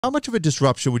How much of a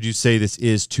disruption would you say this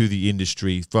is to the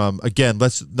industry from, again,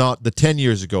 let's not the 10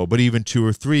 years ago, but even 2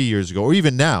 or 3 years ago, or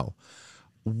even now?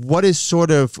 What is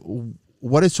sort of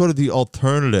the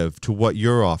alternative to what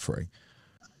you're offering?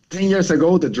 10 years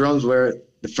ago, the drones were,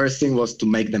 the first thing was to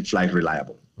make them flight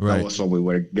reliable. Right. That was what we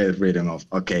were getting rid of.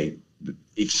 Okay,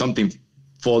 if something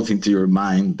falls into your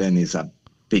mind, then it's a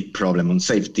big problem on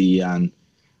safety. And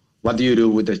what do you do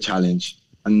with the challenge?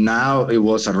 And now it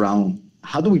was around,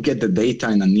 how do we get the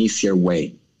data in an easier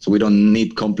way so we don't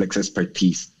need complex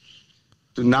expertise?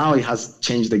 So now it has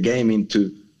changed the game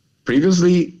into,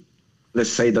 previously,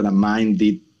 let's say that a mine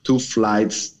did 2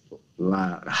 flights,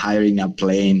 hiring a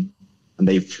plane, and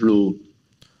they flew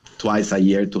twice a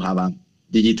year to have a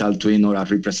digital twin or a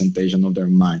representation of their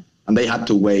mine. And they had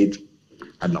to wait,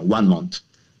 I don't know, 1 month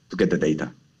to get the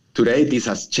data. Today, this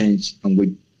has changed, and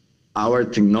with our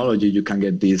technology, you can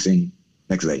get this in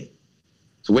next day.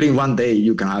 So within 1 day,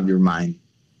 you can have your mine,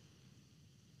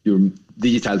 your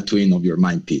digital twin of your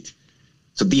mine pit.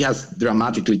 So this has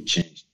dramatically changed.